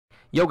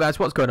Yo guys,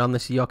 what's going on?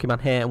 This is Yorkie Man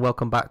here and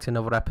welcome back to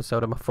another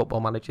episode of my Football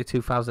Manager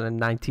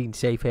 2019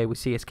 save here with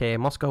CSKA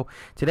Moscow.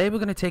 Today we're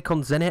going to take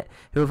on Zenit,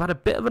 who have had a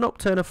bit of an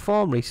upturn of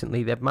form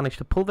recently. They've managed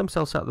to pull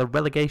themselves out of the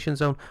relegation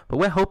zone, but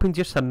we're hoping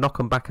just to knock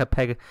them back a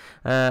peg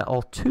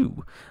or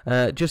two,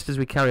 just as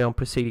we carry on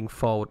proceeding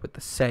forward with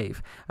the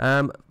save.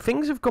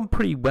 Things have gone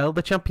pretty well.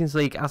 The Champions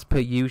League, as per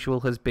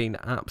usual, has been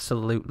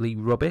absolutely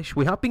rubbish.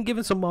 We have been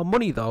given some more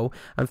money though,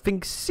 and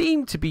things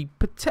seem to be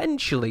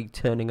potentially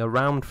turning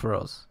around for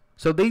us.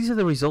 So these are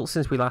the results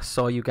since we last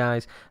saw you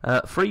guys.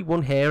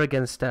 3-1 here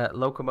against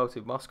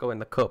Lokomotiv Moscow in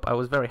the Cup. I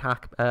was very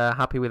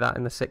happy with that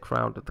in the 6th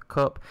round of the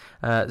Cup.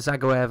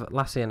 Zagoev,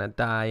 Lassian and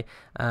Dai,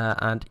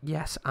 and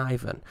yes,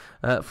 Ivan.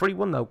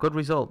 3-1 though, good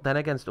result. Then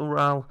against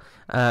Ural,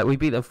 we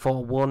beat them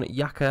 4-1.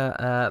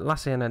 Yaka,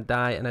 Lassian and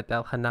Dai, and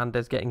Adel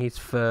Hernandez getting his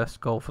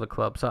first goal for the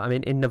club. So, I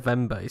mean, in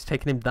November, it's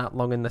taken him that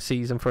long in the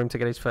season for him to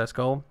get his first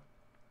goal.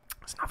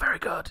 It's not very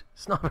good.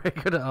 It's not very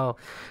good at all.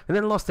 And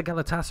then lost to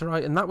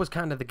Galatasaray, and that was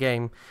kind of the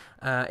game.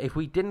 If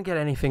we didn't get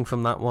anything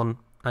from that one,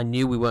 I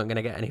knew we weren't going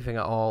to get anything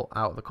at all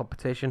out of the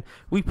competition.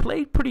 We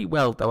played pretty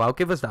well, though. I'll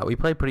give us that. We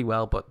played pretty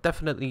well, but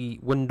definitely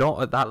we're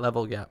not at that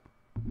level yet.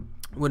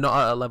 We're not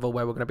at a level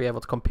where we're going to be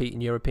able to compete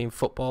in European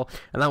football,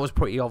 and that was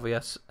pretty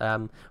obvious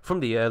from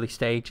the early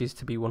stages,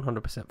 to be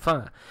 100%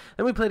 fair.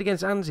 Then we played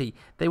against Anzi.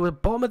 They were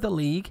bottom of the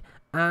league,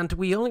 and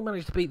we only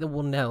managed to beat them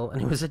 1-0,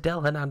 and it was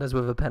Adel Hernandez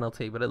with a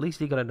penalty, but at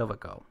least he got another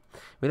goal.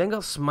 We then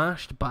got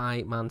smashed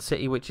by Man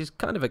City, which is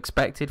kind of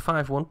expected,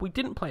 5-1. We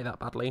didn't play that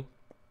badly.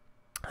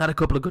 Had a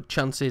couple of good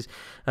chances.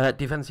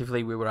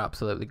 Defensively, we were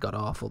absolutely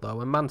god-awful,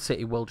 though, and Man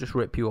City will just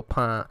rip you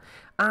apart.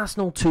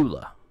 Arsenal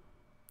Tula.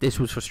 This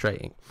was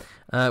frustrating.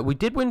 We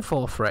did win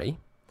 4-3,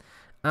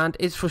 and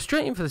it's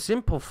frustrating for the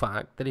simple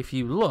fact that if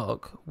you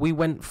look, we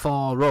went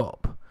 4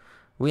 up.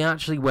 We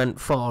actually went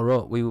 4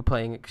 up. We were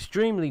playing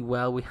extremely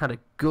well. We had a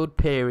good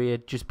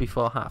period just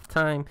before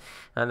half-time,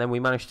 and then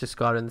we managed to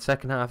score in the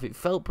second half. It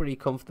felt pretty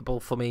comfortable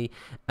for me,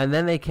 and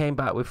then they came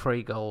back with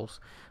 3 goals.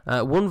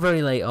 One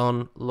very late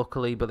on,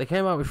 luckily, but they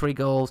came out with 3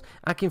 goals.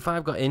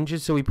 Akin5 got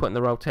injured, so we put in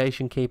the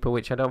rotation keeper,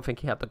 which I don't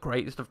think he had the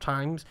greatest of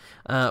times.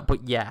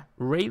 But yeah,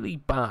 really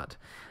bad.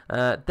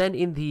 Then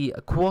in the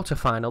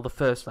quarter-final, the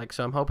first leg,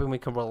 so I'm hoping we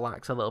can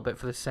relax a little bit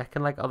for the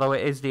second leg, although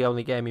it is the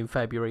only game in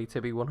February,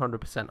 to be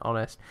 100%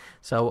 honest.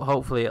 So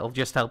hopefully it'll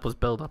just help us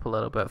build up a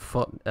little bit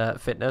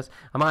of fitness.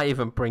 I might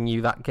even bring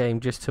you that game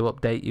just to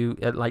update you,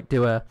 like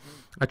do a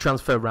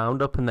transfer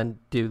roundup and then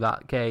do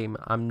that game.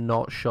 I'm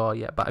not sure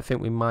yet, but I think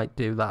we might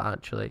do that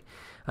actually.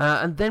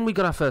 And then we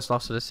got our first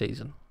loss of the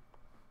season.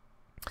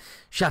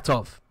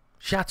 Shatov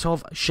shat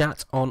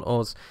on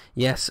us.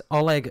 Yes,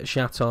 Oleg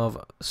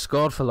Shatov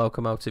scored for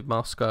Lokomotiv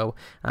Moscow,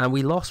 and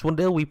we lost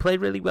 1-0. We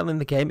played really well in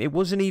the game. It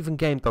was an even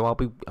game, though.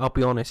 I'll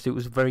be honest. It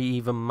was a very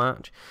even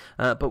match,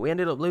 but we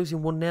ended up losing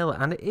 1-0,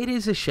 and it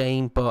is a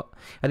shame. But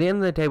at the end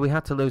of the day, we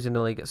had to lose in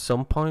the league at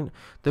some point.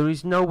 There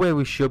is no way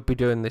we should be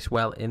doing this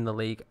well in the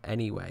league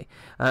anyway.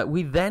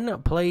 We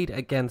then played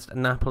against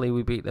Napoli.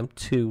 We beat them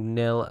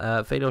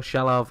 2-0. Fedor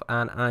Shalov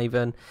and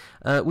Ivan.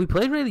 We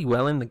played really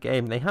well in the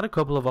game. They had a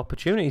couple of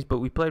opportunities, but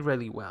we played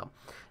really well.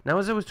 Now,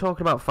 as I was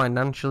talking about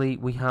financially,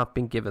 we have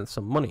been given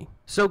some money.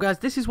 So, guys,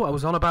 this is what I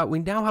was on about. We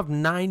now have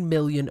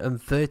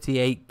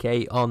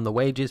 9,038,000 on the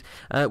wages.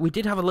 We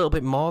did have a little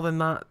bit more than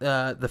that.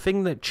 The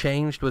thing that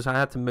changed was I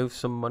had to move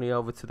some money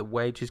over to the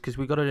wages because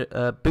we got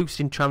a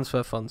boost in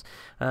transfer funds,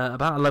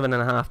 about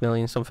 11.5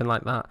 million, something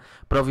like that.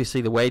 But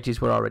obviously, the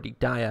wages were already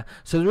dire.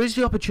 So there is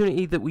the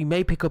opportunity that we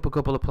may pick up a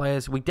couple of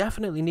players. We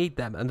definitely need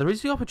them, and there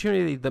is the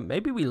opportunity that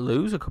maybe we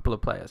lose a couple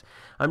of players.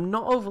 I'm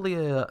not overly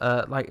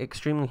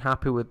extremely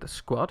happy with the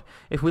squad.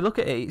 If we look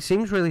at it, it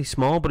seems really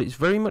small, but it's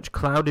very much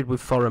clouded with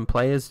foreign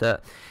players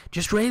that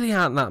just really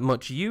aren't that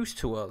much use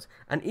to us.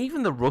 And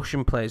even the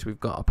Russian players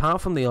we've got,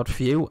 apart from the odd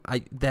few,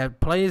 they're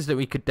players that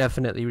we could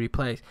definitely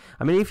replace.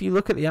 I mean, if you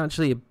look at the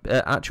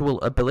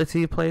actual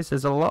ability of players,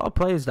 there's a lot of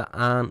players that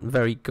aren't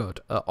very good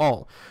at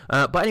all.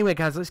 But anyway,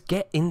 guys, let's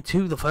get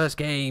into the first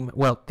game.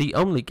 Well, the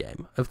only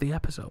game of the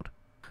episode.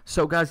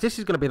 So, guys, this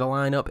is going to be the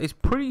lineup. It's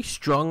pretty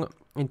strong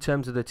in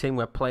terms of the team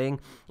we're playing.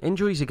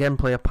 Injuries again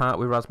play a part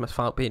with Rasmus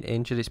Falk being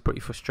injured. It's pretty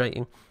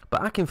frustrating.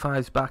 But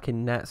Akin5's back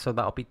in net, so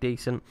that'll be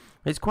decent.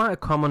 It's quite a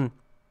common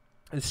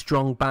and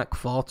strong back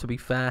four, to be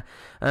fair.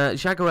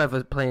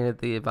 Zagoev playing at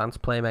the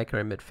advanced playmaker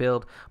in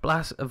midfield.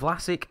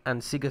 Vlasic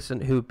and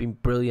Sigurdsson, who have been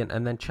brilliant,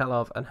 and then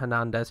Chalov and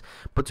Hernandez.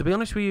 But to be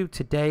honest with you,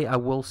 today I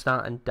will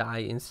start and Dai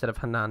instead of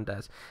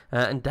Hernandez.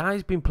 And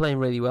Dai's been playing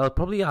really well,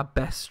 probably our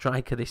best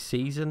striker this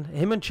season.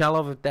 Him and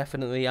Chalov have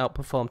definitely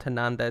outperformed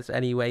Hernandez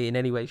anyway, in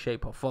any way,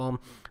 shape or form.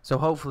 So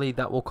hopefully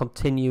that will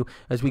continue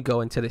as we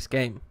go into this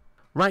game.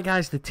 Right,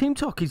 guys, the team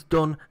talk is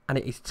done, and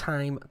it is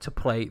time to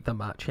play the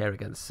match here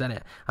against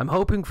Zenit. I'm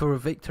hoping for a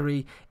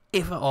victory,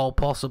 if at all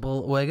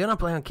possible. We're going to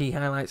play on key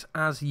highlights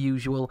as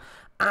usual,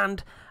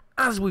 and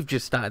as we've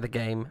just started the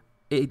game,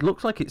 it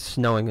looks like it's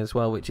snowing as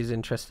well, which is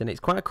interesting. It's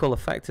quite a cool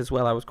effect as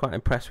well. I was quite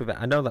impressed with it.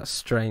 I know that's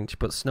strange,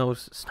 but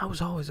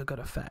snow's always a good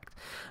effect.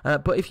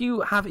 But if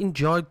you have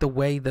enjoyed the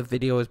way the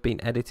video has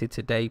been edited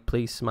today,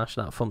 please smash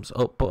that thumbs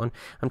up button.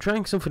 I'm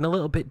trying something a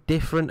little bit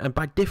different, and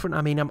by different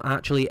I mean I'm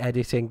actually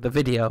editing the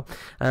video.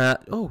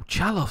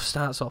 Chalov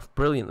starts off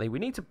brilliantly. We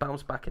need to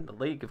bounce back in the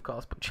league, of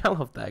course, but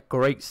Chalov there,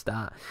 great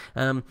start.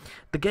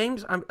 The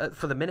games,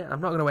 for the minute,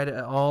 I'm not going to edit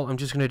at all. I'm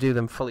just going to do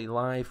them fully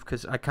live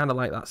because I kind of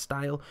like that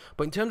style.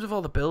 But in terms of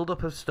all the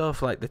build-up of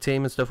stuff, like the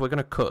team and stuff, we're going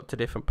to cut to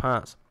different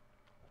parts.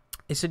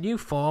 It's a new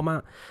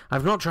format.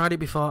 I've not tried it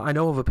before. I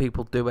know other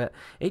people do it.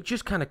 It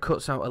just kind of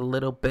cuts out a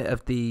little bit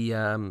of the,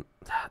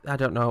 I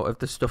don't know, of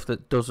the stuff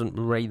that doesn't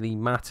really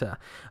matter.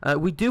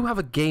 We do have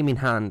a game in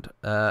hand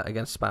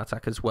against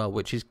Spartak as well,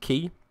 which is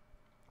key.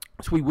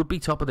 So we would be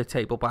top of the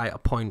table by a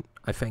point,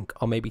 I think,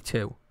 or maybe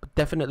two. But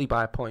definitely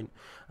by a point.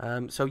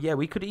 So, yeah,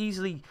 we could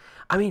easily...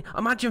 I mean,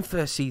 imagine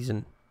first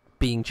season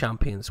being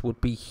champions would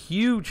be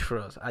huge for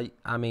us.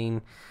 I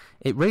mean,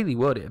 it really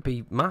would. It would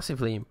be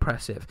massively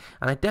impressive.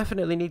 And I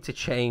definitely need to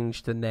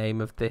change the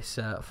name of this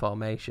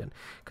formation,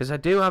 because I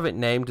do have it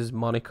named as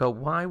Monaco.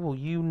 Why will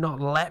you not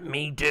let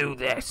me do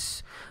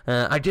this?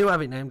 I do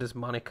have it named as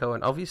Monaco,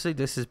 and obviously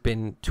this has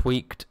been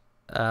tweaked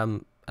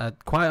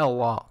quite a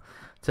lot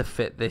to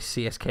fit this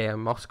CSKA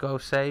Moscow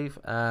save.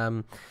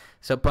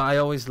 But I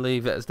always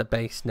leave it as the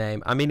base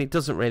name. I mean, it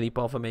doesn't really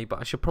bother me,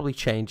 but I should probably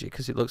change it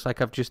because it looks like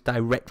I've just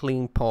directly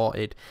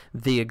imported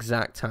the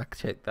exact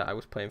tactic that I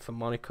was playing for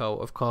Monaco.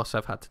 Of course,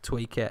 I've had to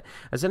tweak it.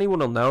 As anyone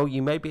will know,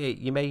 you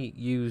may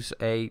use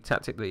a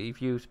tactic that you've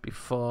used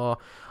before,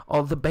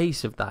 or the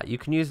base of that. You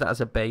can use that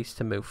as a base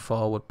to move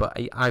forward, but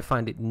I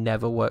find it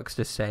never works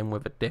the same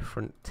with a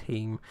different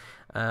team.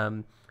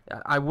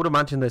 I would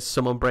imagine there's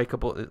some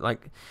unbreakable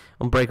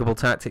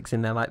tactics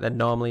in there like there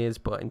normally is,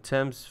 but in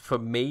terms, for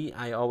me,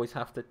 I always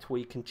have to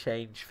tweak and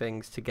change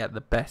things to get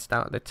the best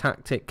out of the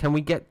tactic. Can we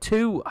get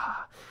two?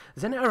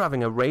 Zenit are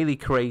having a really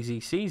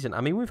crazy season.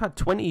 I mean, we've had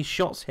 20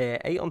 shots here,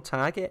 8 on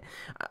target.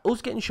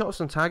 Us getting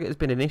shots on target has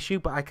been an issue,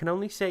 but I can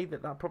only say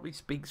that probably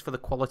speaks for the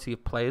quality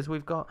of players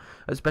we've got,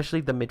 especially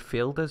the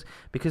midfielders,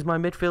 because my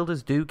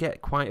midfielders do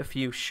get quite a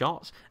few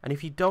shots, and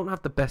if you don't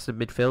have the best of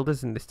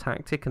midfielders in this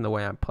tactic and the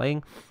way I'm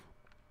playing,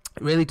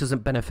 it really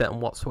doesn't benefit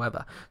them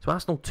whatsoever. So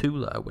Arsenal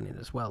 2 are winning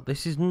as well.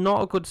 This is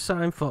not a good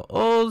sign for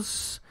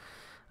us.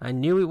 I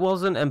knew it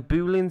wasn't. And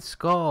Bulin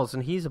scores.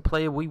 And he's a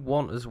player we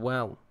want as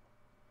well.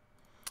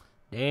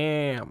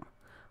 Damn.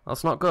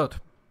 That's not good.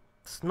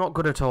 It's not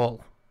good at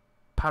all.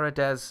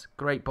 Paredes,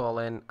 great ball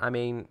in. I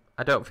mean,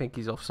 I don't think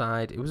he's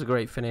offside. It was a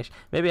great finish.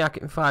 Maybe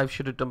Akin 5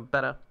 should have done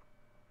better.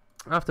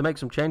 I have to make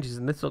some changes,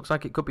 and this looks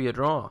like it could be a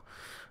draw.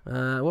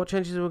 What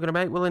changes are we going to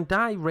make? Well,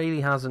 Ndai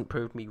really hasn't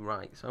proved me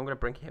right, so I'm going to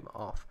bring him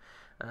off.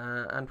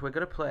 And we're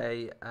going to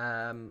play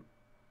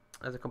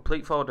as a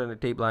complete forward and a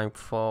deep line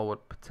forward,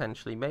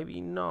 potentially.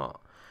 Maybe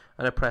not.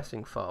 And a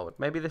pressing forward.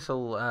 Maybe this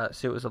will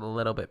suit us a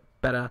little bit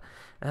better.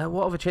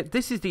 What other change?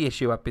 This is the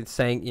issue I've been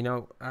saying.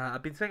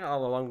 I've been saying it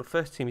all along. The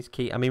first team is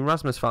key. I mean,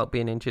 Rasmus Falk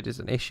being injured is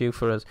an issue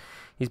for us.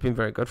 He's been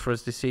very good for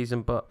us this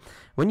season. But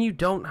when you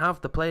don't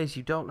have the players,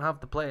 you don't have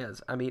the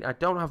players. I mean, I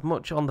don't have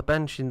much on the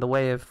bench in the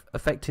way of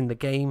affecting the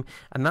game.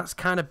 And that's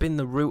kind of been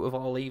the root of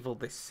all evil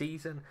this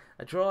season.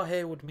 A draw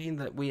here would mean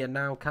that we are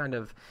now kind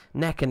of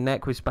neck and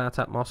neck with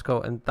Spartak Moscow.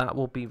 And that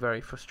will be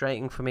very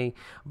frustrating for me.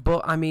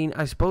 But, I mean,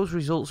 I suppose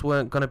results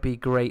weren't going to be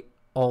great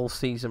all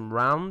season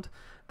round.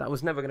 That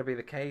was never going to be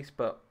the case,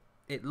 but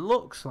it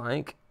looks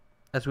like,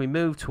 as we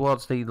move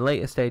towards the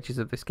later stages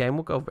of this game,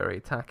 we'll go very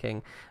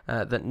attacking,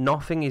 that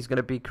nothing is going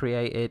to be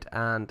created,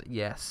 and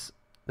yes,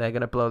 they're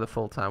going to blow the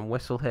full-time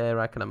whistle here,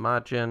 I can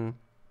imagine.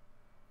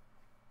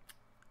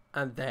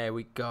 And there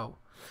we go.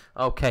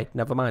 Okay,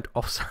 never mind,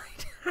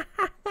 offside.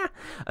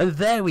 And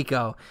there we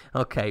go.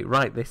 Okay,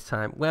 right this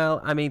time.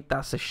 Well, I mean,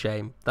 that's a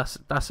shame.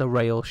 That's a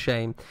real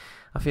shame.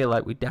 I feel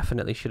like we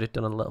definitely should have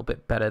done a little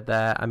bit better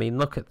there. I mean,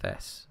 look at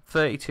this.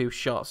 32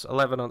 shots,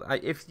 11 on...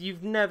 If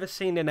you've never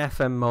seen an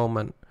FM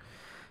moment,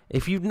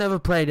 if you've never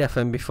played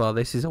FM before,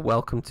 this is a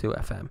welcome to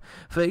FM.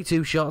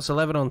 32 shots,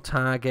 11 on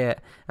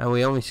target, and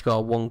we only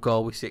score 1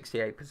 goal with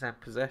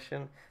 68%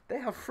 possession. They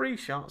have 3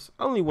 shots,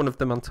 only 1 of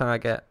them on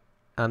target,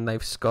 and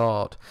they've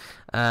scored.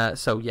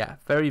 So, yeah,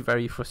 very,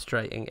 very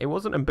frustrating. It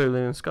wasn't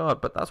Mbulu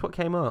scored, but that's what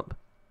came up.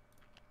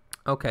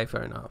 Okay,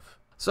 fair enough.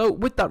 So,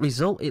 with that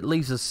result, it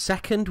leaves us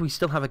second. We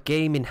still have a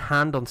game in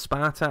hand on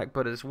Spartak,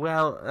 but as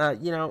well,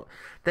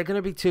 they're going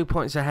to be 2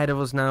 points ahead of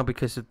us now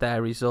because of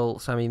their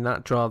results. I mean,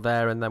 that draw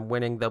there and then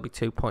winning, they'll be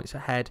 2 points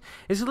ahead.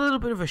 It's a little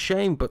bit of a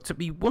shame, but to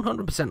be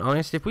 100%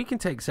 honest, if we can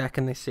take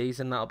second this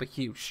season, that'll be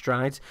huge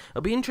strides.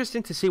 It'll be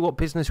interesting to see what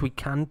business we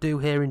can do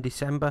here in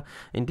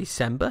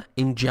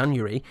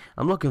January.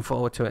 I'm looking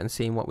forward to it and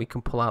seeing what we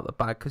can pull out the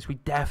bag, because we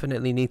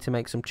definitely need to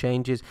make some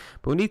changes,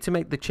 but we need to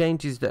make the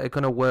changes that are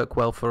going to work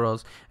well for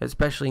us,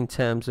 especially in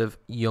terms of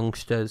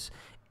youngsters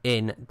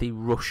in the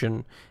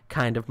Russian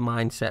kind of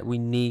mindset. We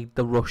need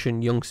the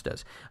Russian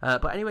youngsters.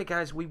 But anyway,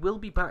 guys, we will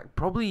be back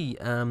probably.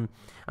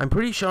 I'm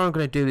pretty sure I'm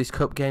going to do this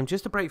cup game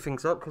just to break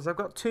things up, because I've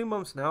got 2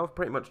 months now of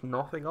pretty much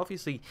nothing.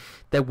 Obviously,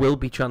 there will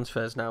be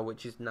transfers now,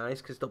 which is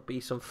nice because there'll be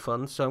some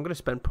fun. So I'm going to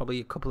spend probably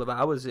a couple of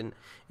hours in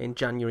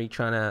January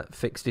trying to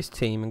fix this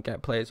team and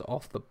get players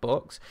off the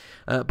books.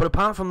 But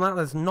apart from that,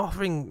 there's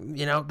nothing,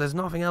 there's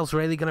nothing else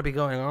really going to be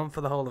going on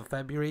for the whole of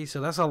February.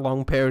 So that's a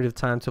long period of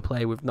time to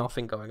play with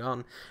nothing going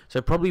on.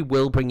 So probably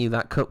will bring you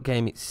that cup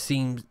game. It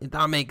seems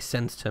that makes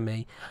sense to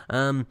me.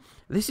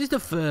 This is the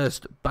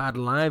first bad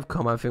live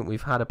com I think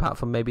we've had, apart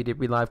from maybe did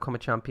we live com a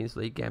Champions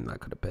League game. That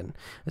could have been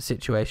a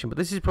situation, but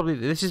this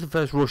is the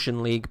first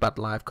Russian league bad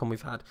live com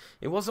we've had.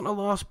 It wasn't a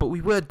loss, but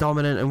we were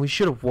dominant and we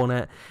should have won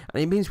it,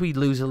 and it means we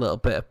lose a little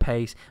bit of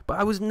pace, but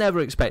I was never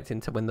expecting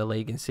to win the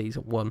league in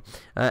season 1.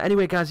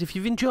 Anyway, guys, if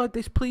you've enjoyed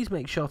this, please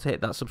make sure to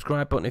hit that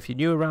subscribe button if you're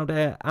new around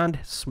here, and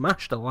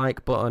smash the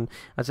like button,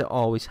 as it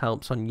always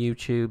helps on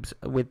YouTube's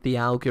with the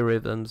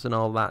algorithms and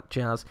all that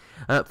jazz.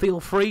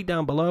 Feel free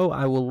down below,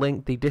 I will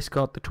link the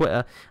Discord, the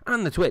Twitter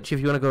and the Twitch.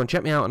 If you want to go and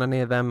check me out on any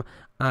of them,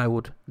 I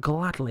would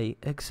gladly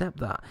accept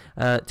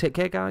that. Take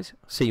care, guys.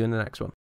 See you in the next one.